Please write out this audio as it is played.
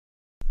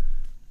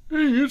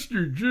Hey,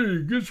 Mr.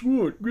 J, guess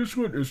what? Guess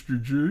what, Mr.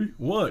 J?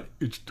 What?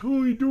 It's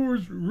Tommy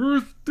Door's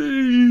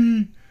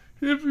birthday!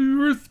 Happy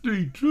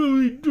birthday,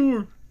 Tommy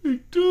Door!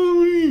 Hey,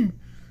 Tommy!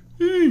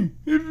 Hey,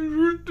 happy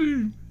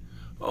birthday!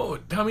 Oh,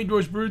 Tommy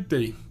Door's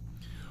birthday.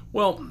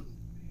 Well,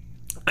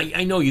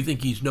 I know you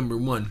think he's number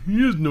one. He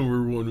is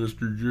number one,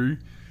 Mr.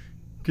 J.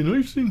 Can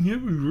I sing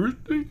happy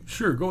birthday?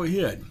 Sure, go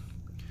ahead.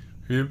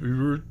 Happy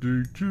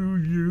birthday to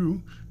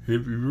you.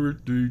 Happy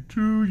birthday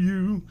to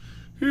you.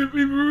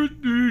 Happy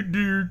birthday,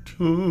 dear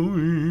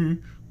Tommy.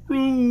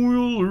 From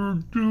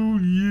Willard to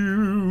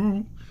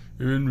you.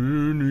 And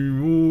many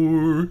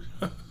more.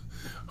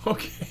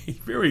 Okay,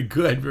 very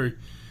good.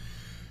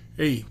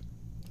 Hey,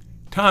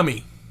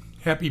 Tommy,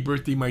 happy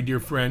birthday, my dear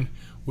friend.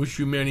 Wish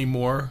you many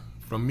more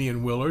from me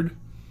and Willard.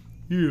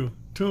 Yeah,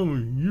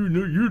 Tommy, you're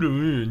the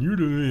man. You're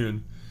the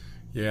man.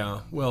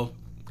 Yeah, well,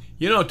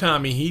 you know,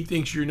 Tommy, he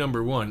thinks you're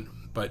number one,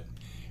 but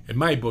in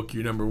my book,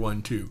 you're number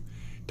one too.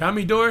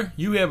 Tommy Door,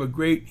 you have a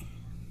great,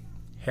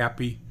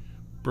 happy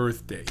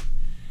birthday.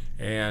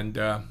 And,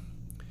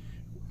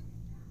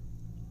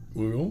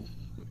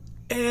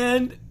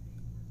 and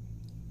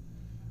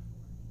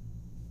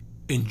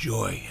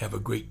enjoy. Have a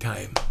great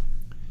time.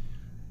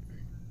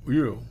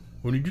 Yeah,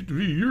 when you get to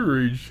be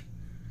your age,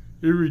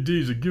 every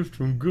day's a gift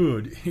from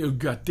God. You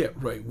got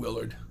that right,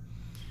 Willard.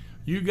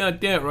 You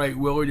got that right,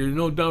 Willard. There's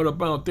no doubt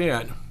about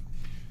that.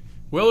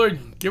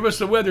 Willard, give us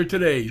the weather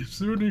today.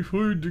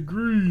 75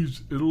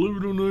 degrees at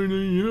 11:09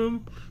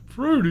 a.m.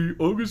 Friday,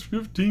 August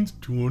 15th,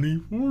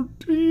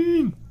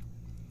 2014.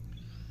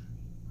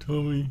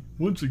 Tommy,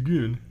 once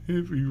again,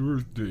 happy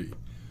birthday.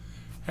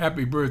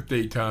 Happy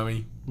birthday,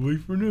 Tommy. Bye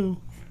for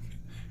now.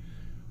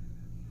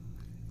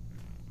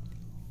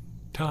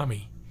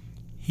 Tommy,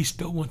 he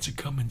still wants to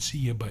come and see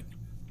you, but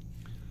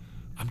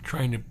I'm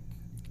trying to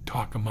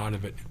talk him out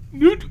of it.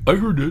 I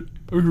heard it.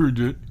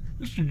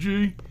 Mr.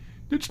 J,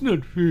 that's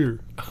not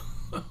fair.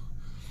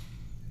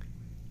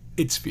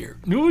 It's fair.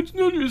 No, it's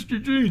not,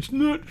 Mr. J. It's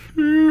not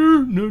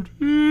fair. Not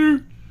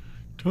fair.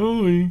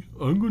 Tommy,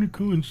 I'm going to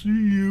come and see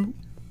you.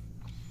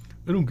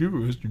 I don't care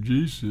what Mr.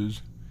 J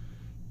says.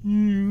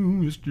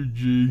 You, Mr.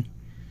 J.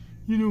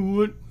 You know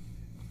what?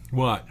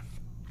 What?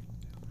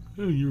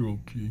 Oh, you're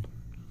okay.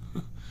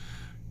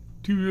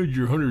 Too bad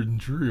you're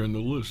 103 on the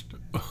list.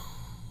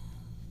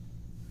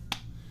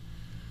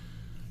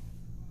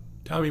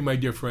 Tommy, my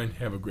dear friend,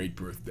 have a great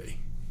birthday.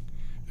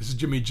 This is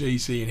Jimmy J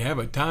saying, have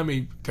a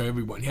Tommy to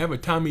everyone. Have a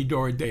Tommy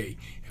Door day.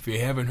 If you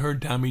haven't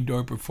heard Tommy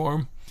Door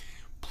perform,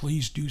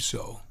 please do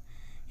so.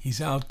 He's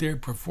out there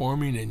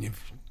performing, and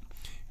if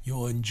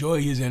you'll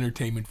enjoy his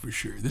entertainment for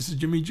sure. This is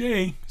Jimmy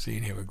J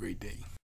saying, have a great day.